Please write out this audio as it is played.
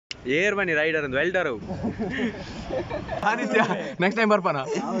Air ಬನ್ನಿ rider ಒಂದು ವೆಲ್ಡರು next time ಬರ್ಪಾನ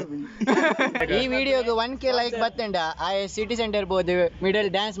ಈ ವಿಡಿಯೋಗೆ 1K ಲೈಕ್ ಬತ್ತಂಡ ಆ ಸಿಟಿ ಸೆಂಟರ್ ಬೋದು ಮಿಡಲ್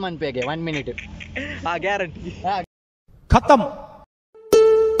ಡ್ಯಾನ್ಸ್ ಮನ್ಪೇಗೆ 1 ಮಿನಿಟ್ ಆ ಗ್ಯಾರಂಟಿ ಖತಮ್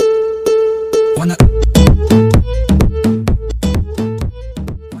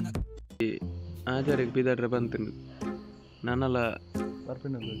ಆಚಾರ್ಯಕ್ಕೆ ಬಿದಾಡ್ರೆ ಬಂತು ನನ್ನಲ್ಲ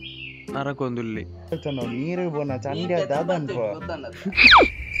ನರಕೊಂದುಲ್ಲಿ ನೀರು ಬೋನ ಚಂಡಿ ಅದ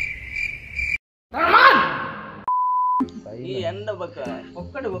ಈ ಎಂಡ ಬಕ್ಕ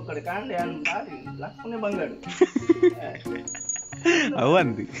ಒಕ್ಕಡೆ ಒಕ್ಕಡೆ ಕಾಂಡೆ ದಾರಿ ಲಕ್ಷ್ಮಣೆ ಬಂಗಾಡು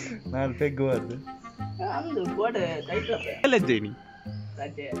ಅವಂದು ನಾನು ಪೆಗ್ಗು ಅದು ಅಂದು ಗೋಡೆ ಕೈಟ್ಲಪ್ಪ ಎಲ್ಲ ಜೈನಿ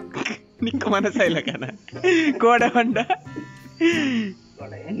ಸಜ್ಜೆ ನಿಕ್ಕ ಮನಸ್ಸಾಯಿಲ್ಲ ಕಣ ಕೋಡೆ ಹೊಂಡ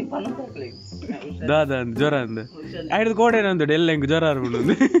ಗೋಡೆ ಎಲ್ಲಿ ಪನಸಾಕ್ಲಿ ದಾದ ಅಂದ್ ಜ್ವರ ಅಂದ ಆಯ್ತು ಕೋಡೆ ನಂದು ಎಲ್ಲ ಹೆಂಗ್ ಜ್ವರ ಆರ್ಬಿಡು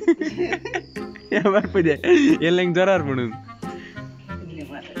ಬರ್ಪಿದೆ ಎಲ್ಲ ಹೆಂಗ್ ಜ್ವರ ಆರ್ಬಿಡು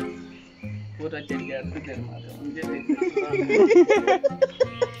ಪೂರ ಚೆಂಡಿ ಆಡ್ತಿದ್ದಾರೆ ಮಾತ್ರ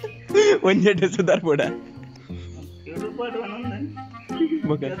ಒಂಜೆಡ್ಡೆ ಸುಧಾರ್ ಕೂಡ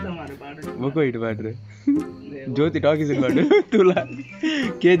ಮೊಕ ಇಟ್ಟು ಮಾಡ್ರೆ ಜ್ಯೋತಿ ಟಾಕೀಸ್ ಮಾಡು ತುಲಾ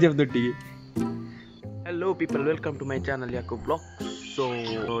KGF ದೊಟ್ಟಿಗೆ. Hello people, welcome to my channel ಯಾಕೋ ಬ್ಲಾಗ್. ಸೊ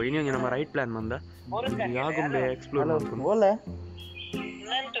ಇನ್ನೊಂದು ನಮ್ಮ ರೈಟ್ ಪ್ಲಾನ್ ಬಂದ ಆಗುಂಬೆ ಎಕ್ಸ್ಪ್ಲೋರ್ ಮಾಡ್ಕೊಂಡು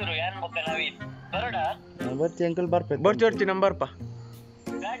ಬರ್ತಿ ಅಂಕಲ್ ಬರ್ಬೇಕು ಬರ್ಚಿ ನಂಬರ್ಪ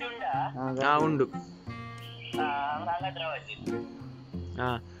ಹಾ ಉಂಡು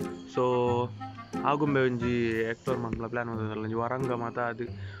ಹಾ. ಸೊ ಆಗುಂಬೆ ಒಂಜಿ ಎಕ್ಸ್ಪ್ಲೋರ್ ಮಾಡ್ಲ ಪ್ಲಾನ್ ಬಂದಲ್ಲ ಒಂಜಿ ವರಂಗ ಮಾತ ಅದು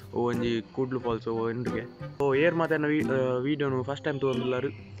ಒಂಜಿ Kudlu falls ಎಂಡ್ರಿಗೆ air ಮಾತೇನ ವೀಡಿಯೋನು first time ತಗೊಂಡಿಲ್ಲಾರು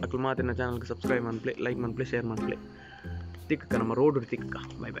ಅಕ್ಲು ಮಾತೇನ ಚಾನಲ್ಗೆ ಸಬ್ಸ್ಕ್ರೈಬ್ ಮಾಡ್ಪ್ಲೆ, ಲೈಕ್ ಮಾಡ್ಪ್ಲೆ, ಶೇರ್ ಮಾಡ್ಪ್ಲೆ. ತಿಕ್ಕ ನಮ್ಮ ರೋಡ್ ತಿಕ್ಕ.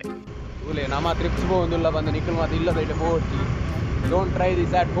 Bye bye. ಓಲೆ ನಮ್ಮ ಟ್ರಿಪ್ಸ್ ಹೋಗುದಿಲ್ಲ ಬಂದು ನಿಖಲ್ ಮಾತು ಇಲ್ಲದ ಇಟ್ಟು ಹೋಗಿ don't try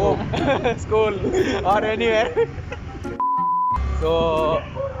this at home school R anywhere. So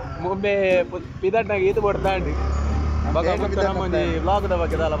ಮುಂಬೆ ಪಿದಟ್ನಾಗ ಇದು ಬರ್ತಾಂಡಿ ನಮ್ಮೊಂದು ವ್ಲಾಗ್ದ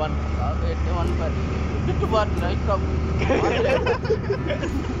ಬಗ್ಗೆ ಅದಲ್ಲ ಬನ್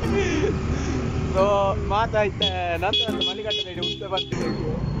ಸೊ ಮಾತಾಯ್ತ ನಂತರ ಮಲ್ಲಿಗಟ್ಟೆ ಉಂಟೆ ಬರ್ತೀನಿ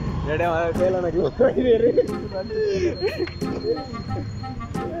ಎಡೆ ಕೇಳೋಣಕ್ಕೆ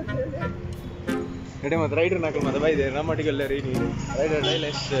ಎಡೆ ಮತ್ತೆ ರೈಡರ್ ನಾಲ್ಕು ಮತ್ತೆ ಬೈದೆ ನಮ್ಮೊಟ್ಟಿಗೆಲ್ಲ ರೀನಿ ರೈಡರ್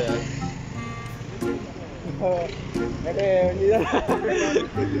ಡೈಲೆಸ್ ಎಡೆ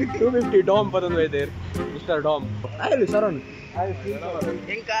 250 ಡಾಮ್ ಪದೊಂದು ಬೈದೆ ಮಿಸ್ಟರ್ ಡಾಮ್ ಆಯ್ತು ಸರೋನ್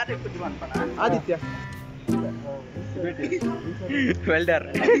ಆದಿತ್ಯ ವೆಲ್ಡರ್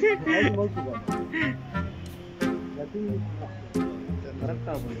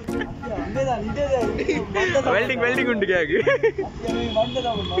ವೆಲ್ಡಿಂಗ್ ಉಂಟು ಆಗಿ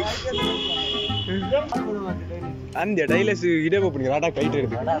ಅಂದ್ಯ ಡೈಲೆಸ್ ಇದೇ ಒಬ್ಬನಿಗೆ ರಾಟ ಕೈಟ್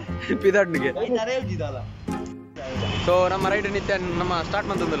ಹಿಡಿದು ಪಿದಾಟ್ನಿಗೆ. ಸೊ ನಮ್ಮ ರೈಡ್ ನಿತ್ಯ ನಮ್ಮ ಸ್ಟಾರ್ಟ್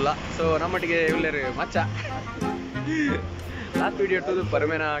ಮಾಡ್ತಂದಿಲ್ಲ. ಸೊ ನಮ್ಮೊಟ್ಟಿಗೆ ಇಲ್ಲರು ಮಚ್ಚ ಲಾಸ್ಟ್ ವಿಡಿಯೋ ಇಟ್ಟದು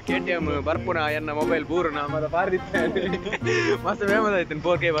ಪರಮೇನ KTM ಬರ್ಪುನ ಎನ್ನ ಮೊಬೈಲ್ ಬೂರುನ ಮತ್ತೆ ಪಾರ್ದಿತ್ತೆ ಮಸ್ತ್ ಫೇಮಸ್ ಆಯ್ತು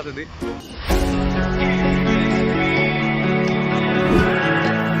 4K ಬರ್ತದೆ.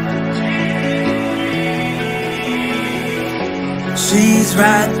 She's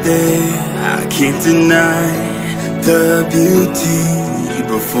right there, I can't deny the beauty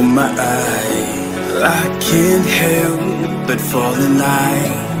before my eyes. I can't help but fall in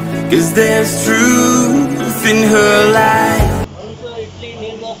line, 'cause there's truth in her life.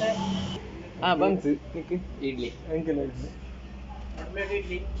 ಬಂತು ಇಡ್ಲಿ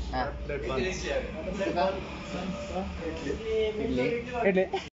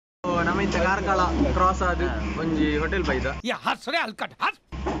ನಮ್ಮ ಇಂತ ಕಾರ್ಕಳ ಕ್ರಾಸ್ ಆದ ಒಂಜಿ ಹೋಟೆಲ್ ಬೈದ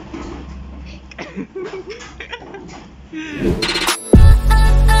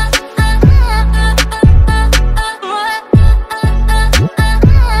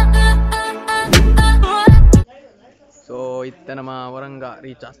ಸೊ ಇತ್ತ ನಮ್ಮ ವರಂಗ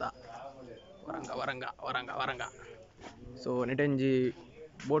ರೀಚ್ ಆತ ವರಂಗ. ಸೊ ನೆಟಂಜಿ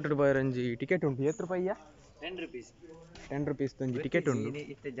ಬೋಟಡ್ ಬೈರಂಜಿ ಟಿಕೆಟ್ ಉಂಟು. ಎಷ್ಟು ರೂಪಾಯಿಯ? 10 ರೂಪೀಸ್ ಒಂಜಿ ಟಿಕೆಟ್ ಉಂಟು.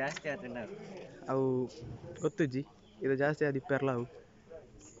 ಜಾಸ್ತಿ ಆತಂಡ ಅವು ಗೊತ್ತುಜ್ಜಿ ಇದು ಜಾಸ್ತಿ ಆದ ಇಪ್ಪರ್ಲ ಅವು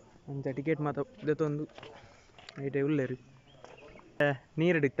ಅಂಚ ಟಿಕೆಟ್ ಮಾತ ಇದೊಂದು ಐಟೆ ಉಳ್ಳೇರಿ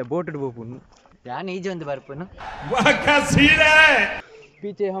ನೀರಡಿತ್ತ ಬೋಟಡ್ ಬೋಪುನು ಯಾನ್ ಈಜಿ ಒಂದು ಬರ್ಪುನು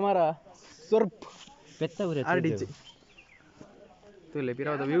पीछे हमारा सर्प पेत्ता उरे आरडीचे तो ले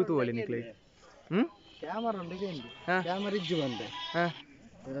पिरावदा व्यू तो वाले निकले ಕ್ಯಾಮರಾ ಉಂಡಿಗೆ ಹಾ ಕ್ಯಾಮರಾ ಇಜ್ಜು ಬಂದೆ ಹಾ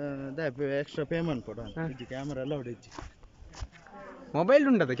ಅದೇ ಎಕ್ಸ್ಟ್ರಾ ಪೇಮೆಂಟ್ ಕೊಡು ಇಜ್ಜಿ ಕ್ಯಾಮರಾ ಎಲ್ಲ ಹೊಡಿಜ್ಜಿ ಮೊಬೈಲ್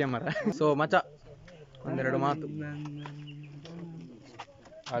ಉಂಟದ ಕ್ಯಾಮರಾ. ಸೊ ಮಚ ಒಂದೆರಡು ಮಾತು.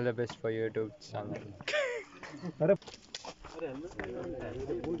 All the best for YouTube channel.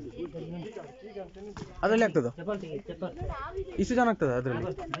 ಅದರಲ್ಲಿ ಆಗ್ತದ ಇಷ್ಟು ಜನ ಆಗ್ತದ ಅದರಲ್ಲಿ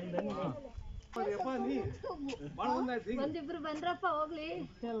ಒಂದಿಬ್ರು ಬಂದ್ರಪ್ಪ ಹೋಗ್ಲಿ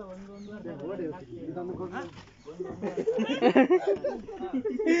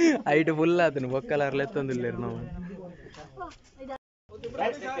ಐಟ್ ಫುಲ್ ಆತನು ಬೊಕ್ಕಲಾರ್ಲ ಎತ್ತೊಂದಿಲ್ಲ ನಾವು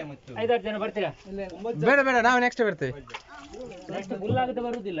 5-6 ಜನ ಬರ್ತೀರಾ? ಬೇಡ ಬೇಡ ನಾವು ನೆಕ್ಸ್ಟ್ ಬರ್ತೇವೆ. ನೆಕ್ಸ್ಟ್ ಫುಲ್ ಆಗುತ್ತೆ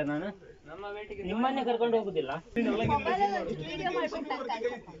ಬರುವುದಿಲ್ಲ ನಾನು ನಿಮ್ಮನ್ನೇ ಕರ್ಕೊಂಡು ಹೋಗುದಿಲ್ಲ.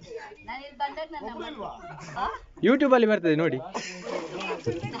 ಯೂಟ್ಯೂಬ್ ಅಲ್ಲಿ ಬರ್ತದೆ ನೋಡಿ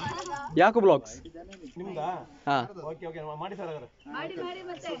ಯಾಕೋ ಬ್ಲಾಗ್ಸ್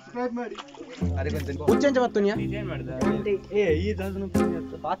ಉಚ್ಚಂಚ ಬತ್ತು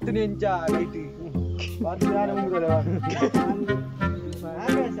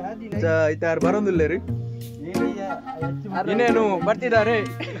ಯಾರು ಬರೋದಿಲ್ಲ ರೀ ಇನ್ನೇನು ಬರ್ತಿದ್ದಾರೆ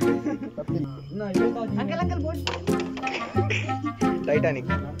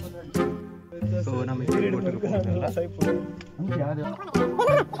ಟೈಟಾನಿಕ್. ಸೊ ನಮಗೆ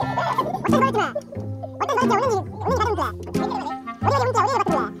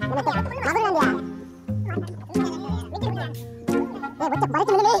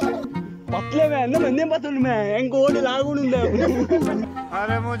पतले में ना बंदे पतले में एंकोड लागू नहीं दे.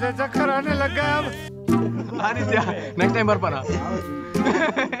 अरे मुझे चक्कर आने लग गया अब. आदित्य नेक्स्ट टाइम पर पाना.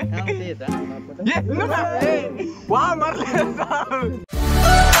 ये वाह मर ले साहब.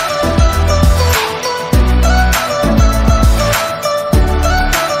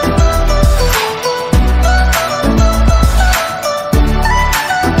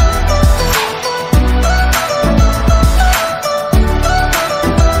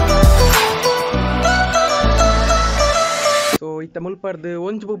 ಇತ್ತ ಮುಲ್ಪರ್ದು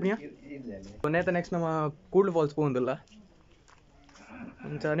ಒಂಚು ಬೂಬ್ನಿಯಾ ನೇತ ನೆಕ್ಸ್ಟ್ ನಮ್ಮ ಕೂಡ್ಲು ಫಾಲ್ಸ್ ಹೋಗುದಿಲ್ಲ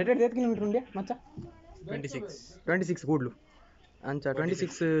ಅಂಚ ನೆಟ್ 8 ಕಿಲೋಮೀಟರ್ ಉಂಡೆ ಮಚ್ಚ 26 ಕೂಡ್ಲು ಅಂಚ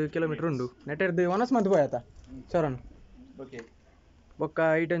 26 ಕಿಲೋಮೀಟರ್ ಉಂಡು ನೆಟರ್ದು ಒನಸ್ ಮಂತ್ ಪೋಯಾತ ಚರನ್ ಬೊಕ್ಕ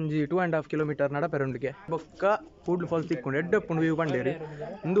ಐಟಂಜಿ 2.5 ಕಿಲೋಮೀಟರ್ ನಡಪೆರುಂಡಿಗೆ ಬೊಕ್ಕ ಕೂಡ್ಲು ಫಾಲ್ಸ್ ತಿಕ್ಕೊಂಡು ಎಡ್ಡಪ್ಪುಂಡು ವ್ಯೂ ಪಂಡೇರಿ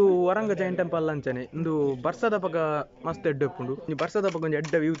ಇಂದು ವರಂಗ ಜೈನ್ ಟೆಂಪಲ್ ಅಂಚನೆ ಇಂದು ಬರ್ಸದ ಪಗ ಮಸ್ತ್ ಎಡ್ಡಪ್ಪುಂಡು ಈ ಬರ್ಸದ ಪಗ ಒಂದು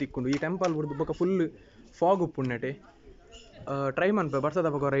ಎಡ್ಡ ವ್ಯೂ ತಿಕ್ಕೊಂಡು ಈ ಟೆಂಪಲ್ ಬಿಡ್ದು ಬೊಕ್ಕ ಫುಲ್ ಫಾಗ್ ಉಪ್ಪುಂಡು ನೆಟೆ ಟ್ರೈ ಮನ್ಪೆ ಬರ್ಸದ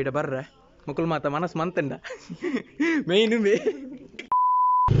ಪಗೋರ ಇಡ ಬರ್ರೆ ಮುಕ್ಕಲು ಮಾತ ಮನಸ್ಸು ಮಂತಂಡ ಮೇಯ್ನು ಮೇ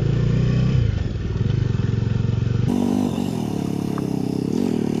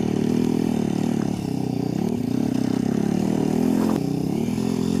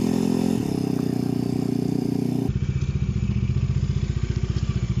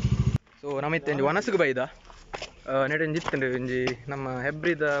ಸೊ ನಮಿತ್ತೆ ಒಂಜಿ ವನಸ್ಗೆ ಬೈದ ನೆಟಂಜಿ ಇತ್ತಂಡು ಒಂಜಿ ನಮ್ಮ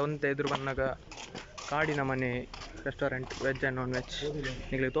ಹೆಬ್ರಿದ ಒಂತೆ ಎದುರು ಬಂದಾಗ ಕಾಡಿನ ಮನೆ restaurant veg and non veg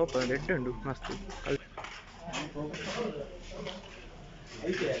ನಿಮಗೆ ತೋಪ ಎಡ್ಡು ಉಂಡು ಮಸ್ತ್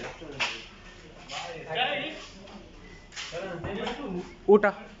ಊಟ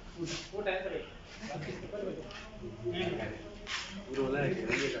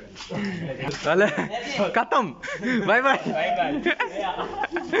ಅಲ್ಲ ಖತಮ್ ಬಾಯ್ ಬಾಯ್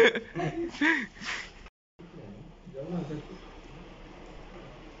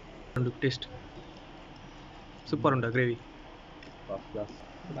ಟೇಸ್ಟ್ ಸೂಪರ್ ಉಂಟಾ ಗ್ರೇವಿ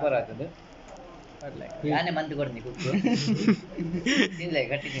ಸೂಪರ್ ಆಗ್ತದೆ ನಾನೇ ಮಂತ್ ಕೊಡ್ತೀನಿ ಕುಕ್ಕು ತಿನ್ಲೆ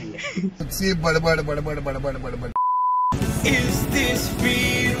ಗಟ್ಟಿ ತಿನ್ಲೆ Is this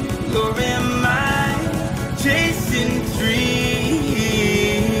real or am I chasing dreams?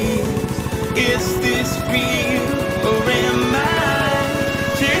 Is this real or am I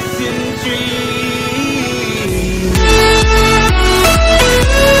chasing dreams?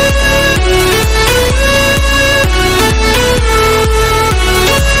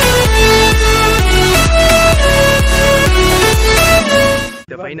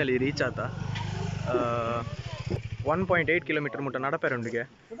 Finally reach ಆತ 1.8 ಕಿಲೋಮೀಟರ್ ಮುಟ್ಟ ನಡಪೆರೊಂಡಿಗೆ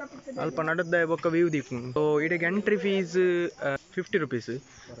ಅಲ್ಪ ನಡದ್ದ ಬೊಕ್ಕ ವ್ಯೂ ದಿಕ್ಕು ಸೊ ಇಡಿಗೆ ಎಂಟ್ರಿ ಫೀಸ್ 50 ರುಪೀಸ್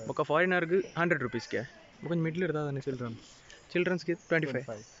ಬೊಕ್ಕ ಫಾರಿನರ್ಗೆ 100 ರುಪೀಸ್ಗೆ ಬೊಕ್ಕ ಮಿಡ್ಲ್ ಇರ್ತದೆ ಚಿಲ್ಡ್ರನ್ಸ್ಗೆ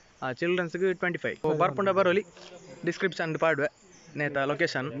 25 ಚಿಲ್ಡ್ರನ್ಸ್ಗೆ 25 ಬರ್ಪುಂಡ Baroli description ಪಾಡ್ವೆ ನೇತ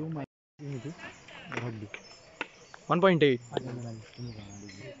location 1.8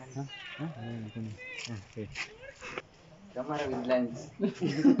 Camera with lens.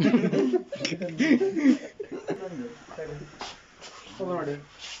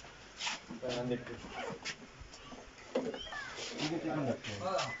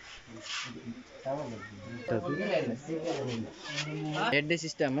 Head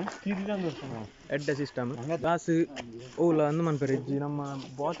system. Head system. Gas ola andu man periji namma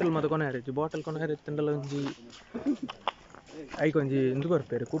bottle madu kona heriji bottle kona heriji tendala onji ಐಕೊಂಜಿ into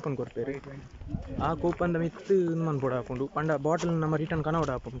ಕೊರ್ಪೇರು coupon ಕೊರ್ಪೇರು ಆ ಕೂಪನ್ದ ಮಿತ್ತು ಮನ್ ಪೋಡ ಹಾಕೊಂಡು ಪಂಡ bottle ನಮ್ಮ return ಕನ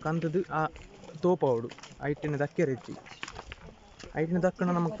ಓಡ ಹಾಪು ಕಂತದ್ದು ಆ ತೋಪ ಅವಡು ಐಟಿನ ದಕ್ಕೆ ರೆಚ್ಚಿ ಐಟಿನ ತಕ್ಕಣ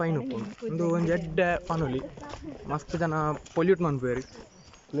ನಮಗೆ ಫೈನ್ ಉಪ್ಪು ಒಂದು ಎಡ್ಡೆ ಪನುಲಿ ಮಸ್ತ್ ಜನ ಪೊಲ್ಯೂಟ್ ಮನ್ಪೇರಿ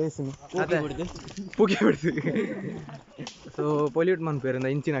ಪ್ಲೇಸ್ನು ಅದೇ ಪೂಕಿ ಬಿಡ್ತು ಸೊ ಪೊಲ್ಯೂಟ್ ಮನ್ಪೇರಿಂದ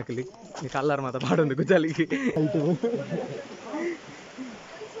ಇಂಚಿನ ಹಾಕಲಿ ಈ ಕಲ್ಲರ್ ಮಾತ್ರ ಪಾಡೊಂದು ಗುಜಾಲಿಗೆ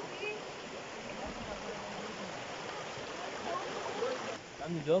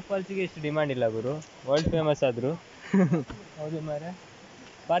ನಮ್ದು ಜೋಗ್ ಫಾಲ್ಸಿಗೆ ಎಷ್ಟು ಡಿಮ್ಯಾಂಡ್ ಇಲ್ಲ ಗುರು, ವರ್ಲ್ಡ್ ಫೇಮಸ್ ಆದ್ರು. ಹೌದು ಮಾರೆ,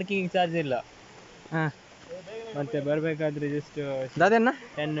 ಪಾರ್ಕಿಂಗ್ ಚಾರ್ಜ್ ಇಲ್ಲ. ಮತ್ತೆ ಬರ್ಬೇಕಾದ್ರೆ ಜಸ್ಟ್ ಅದೇನ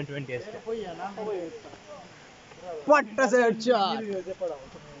 10-20 ಅಷ್ಟೇ.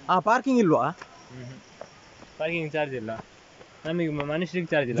 ಪಾರ್ಕಿಂಗ್ ಇಲ್ವಾ? ಪಾರ್ಕಿಂಗ್ ಚಾರ್ಜ್ ಇಲ್ಲ ನಮಗೆ, ಮನುಷ್ಯರಿಗೆ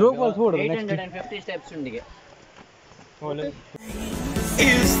ಚಾರ್ಜ್ ಇಲ್ಲ. Jog falls 850 steps ಉಂಡಿಗೆ.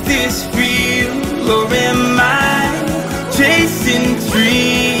 Is this real or am I chasing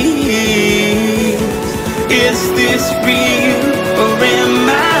dreams? Is this real or am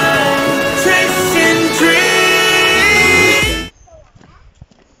I chasing dreams?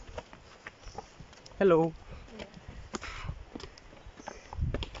 Hello.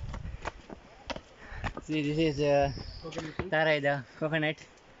 See, this is Theertha coconut.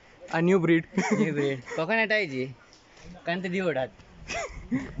 A new breed. New breed. Coconut hai ji. Kant di odat.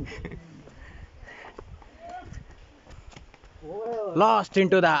 Lost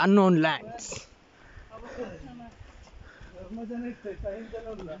into the unknown lands.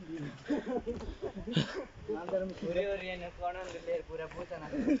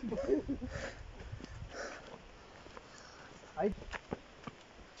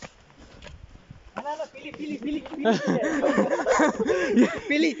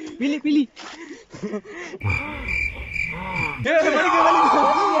 Pili.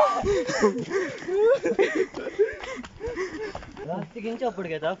 లాస్ట్కి inch అప్పుడు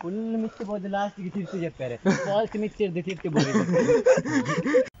కదా full mix పోతే లాస్ట్కి తిరిగి చెప్పారు falls mix తిరిగి పోయి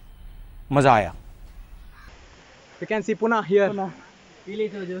मजा आया. You can see Pune here. పీలి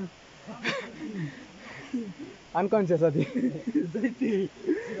తోజు Unconscious అది.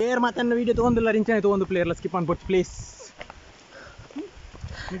 ಪ್ಲೇಯರ್ ಮಾತನ್ನ ವಿಡಿಯೋ ತೊಗೊಂಡಿಲ್ಲ ರಿಂಚನೆ ತೊಗೊಂಡು ಪ್ಲೇಯರ್ಲ ಸ್ಕಿಪ್ ಅನ್ಬಿಟ್ಟು ಪ್ಲೇಸ್.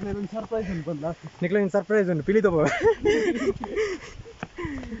 ನಿಕ್ಲೆ ಸರ್ಪ್ರೈಸ್ ಉಂಟು ಪಿಲಿ ತಗೋ.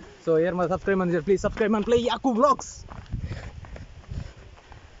 ಸೊ ಏರ್ ಮಾತ್ರ ಸಬ್ಸ್ಕ್ರೈಬ್ ಮಾಡಿದ್ರೆ ಪ್ಲೀಸ್ ಸಬ್ಸ್ಕ್ರೈಬ್ ಮಾಡಿ ಪ್ಲೇ ಯಾಕು ವ್ಲಾಗ್ಸ್.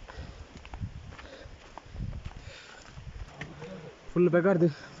 ಫುಲ್ ಬೆಗಾರ್ದು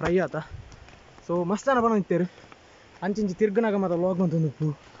ಫ್ರೈ ಆತ. ಸೊ ಮಸ್ತ್ ಜನ ಬಂದಿತ್ತೇರು ಅಂಚಿಂಚಿ ತಿರ್ಗನಾಗ ಮಾತ್ರ ವ್ಲಾಗ್ ಬಂತು.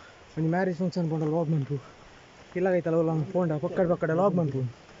 ಒಂದು ಮ್ಯಾರೇಜ್ ಫಂಕ್ಷನ್ ಬಂಡ ವ್ಲಾಗ್ ಬಂತು. ಇಲ್ಲಾಗೈತಲ್ಲ ಒಲ್ಲ ಪೋಂಡ ಪಕ್ಕಡೆ ಲಾಗ್ ಬಂತು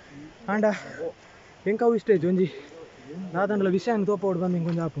ಆಂಡ ಎಂಕವು ಇಷ್ಟೇಜ್ ಒಂಜಿ ದಾದಂಡ್ಲ ವಿಷಯ ತೋಪೋಡು ಬಂದು ಹಿಂಗೆ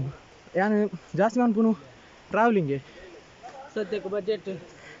ಕೊಂಚ ಆಪು ಯಾನು ಜಾಸ್ತಿ ಅನ್ಪುನು ಟ್ರಾವೆಲಿಂಗ್ಗೆ ಸದ್ಯಕ್ಕೆ ಬಜೆಟ್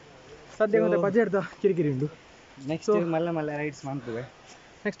ಮತ್ತೆ ಬಜೆಟ್ ಕಿರಿಕಿರಿ ಉಂಡು. ನೆಕ್ಸ್ಟ್ ಮಲ್ಲ ರೈಡ್ಸ್ ಮಾಡ್ತೇವೆ.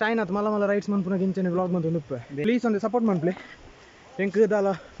 ನೆಕ್ಸ್ಟ್ ಆಯ್ನಾತು ಮಲ್ಲ ರೈಡ್ಸ್ ಮನ್ಪುನ ಗಿಂಚನೆ ವ್ಲಾಗ್ ಬಂತು ಉಪ್ಪೆ ಪ್ಲೀಸ್ ಒಂದು ಸಪೋರ್ಟ್ ಮಾಡ್ಪ್ಲೆ. ಎಂಕದಲ್ಲ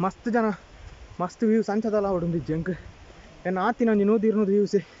ಮಸ್ತ್ ಜನ ಮಸ್ತ್ ವ್ಯೂಸ್ ಅಂಚದಲ್ಲ ಹೊಡೊಂದಿಜ್ಜೆ ಎಂಕ್ ಏನು ಆತಿನ ಒಂಜಿ 100-200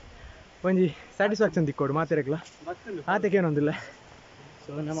 ವ್ಯೂಸ್ ಒಂಜಿ ಸ್ಯಾಟಿಸ್ಫ್ಯಾಕ್ಷನ್ ತಿಕ್ಕೋಡು ಮಾತೆರೆಗ್ಲ ಆತಕ್ಕೇನೊಂದಿಲ್ಲ.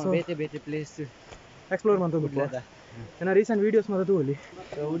 ಸೊ ನಮ್ಮ ಬೇತೆ ಪ್ಲೇಸ್ ಎಕ್ಸ್ಪ್ಲೋರ್ ಮಾಡ್ತಂದು ಏನ ರೀಸೆಂಟ್ ವೀಡಿಯೋಸ್ ಮಾತ್ರ ತೂಲಿ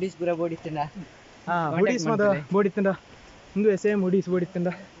ಹುಡೀಸ್ ಪೂರ ಬೋಡಿತ್ತಂಡ ಹುಡೀಸ್ ಮಾತ್ರ ಬೋಡಿತ್ತಂಡ ಮುಂದೆ ಸೇಮ್ ಹುಡೀಸ್ ಬೋಡಿತ್ತಂಡ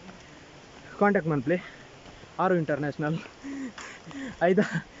ಕಾಂಟ್ಯಾಕ್ಟ್ ಮಾಡ್ಪ್ಲೆ ಆರು ಇಂಟರ್ನ್ಯಾಷನಲ್ ಐದ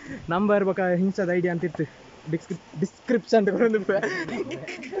ನಂಬರ್ ಬೇಕಾ ಹಿಂಸದ ಐಡಿಯಾ ಅಂತಿತ್ತು ಡಿಸ್ಕ್ರಿಪ್ಷನ್ ತಗೊಂಡು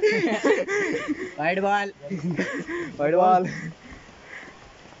wide ball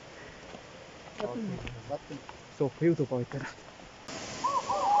so view ತೂಪ ಹೋಯ್ತಾರ.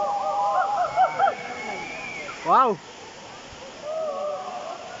 Wow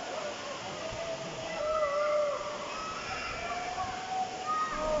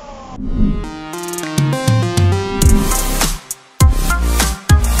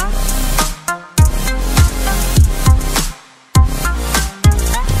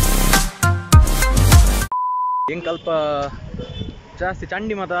ಹೆಂಗೆ ಸ್ವಲ್ಪ ಜಾಸ್ತಿ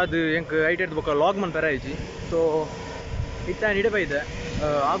ಚಂಡಿ ಮತ್ತು ಅದು ಹೆಂಗೆ ಐಟ್ ಎಡ್ದು ಬೇಕಾ ಲಾಗ್ ಮಾಡ್ತಾರೆ ಆಯ್ತು. ಸೊ ಇತ್ತ ಇಡಬೈದೆ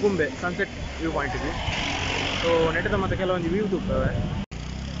ಆಗುಂಬೆ ಸನ್ಸೆಟ್ ವ್ಯೂ ಪಾಯಿಂಟಿಗೆ. ಸೊ ನೆಟ್ಟದ ಮತ್ತು ಕೆಲವೊಂದು ವ್ಯೂ ತೂಗ್ತವೆ.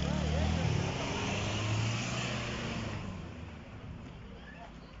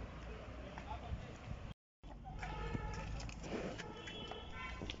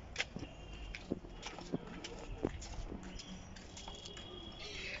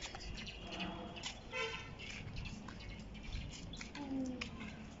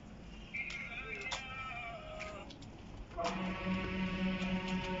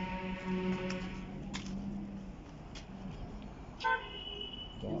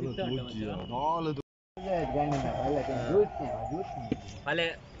 ಅಲ್ಲೇ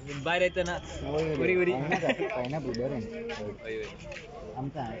ಬಾರಿ ಆಯ್ತಾನ ಉರಿ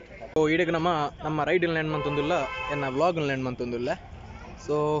ಸೊ ಈಡಕ್ಕೆ ನಮ್ಮ ರೈಡಲ್ಲಿ ಲ್ಯಾಂಡ್ ಮಂತೊಂದಿಲ್ಲ ಎನ್ನ ವ್ಲಾಗಲ್ಲಿ ಲ್ಯಾಂಡ್ ಮಂತೊಂದಿಲ್ಲ.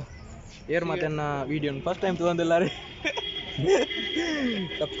 ಸೊ ಏರ್ ಮತ್ತೆ ಎನ್ನ ವೀಡಿಯೋನ ಫಸ್ಟ್ ಟೈಮ್ ತೊಗೊಂದಿಲ್ಲ ರೀ.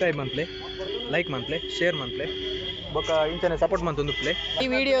 ಸಬ್ಸ್ಕ್ರೈಬ್ ಮಂತ್ಲೆ, ಲೈಕ್ ಮಂತ್ಲೆ, ಶೇರ್ ಮಂತ್ಲೆ, ಬೊಕ್ಕ ಇಂಚನೆ ಸಪೋರ್ಟ್ ಮಂತೊಂದು ಪ್ಲೇ. ಈ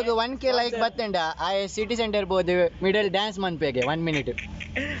ವಿಡಿಯೋಗೆ 1K ಲೈಕ್ ಬತ್ತಂಡ ಆ ಸಿಟಿ ಸೆಂಟರ್ ಬೋದು middle dance ಮನ್ಪೇಗೆ 1 minute.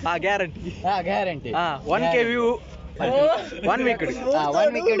 Guarantee. Guarantee. 1K view 1 weak.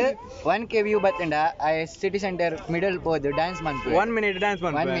 1K view ಬತ್ತಂಡ ಆ ಸಿಟಿ ಸೆಂಟರ್ ಮಿಡಲ್ ಬೋದು ಡ್ಯಾನ್ಸ್ ಮನ್ಪೆ 1 ಮಿನಿಟ್ ಡ್ಯಾನ್ಸ್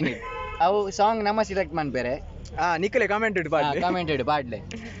 1 ಮಿನಿಟ್. ಅವು ಸಾಂಗ್ ನಮ್ಮ ಸಿಲೆಕ್ಟ್ ಮನ್ಪೇರೆ. ನಿಕ್ಕಲೆ ಕಮೆಂಟ್ ಇಡು ಪಾಡ್ಲೆ. ಕಮೆಂಟ್ ಇಡು ಪಾಡ್ಲೆ.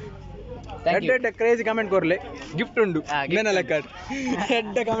 ಎಡ್ಡೆ ಕ್ರೇಜಿ ಕಮೆಂಟ್ ಕೊರ್ಲೆ ಗಿಫ್ಟ್ ಉಂಡು ನೆನ ಲೆಕ್ಕ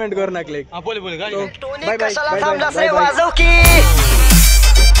ಎಡ್ಡೆ ಕಮೆಂಟ್ ಕೊರ್ನಾಕ್ಲೆ. Bye bye.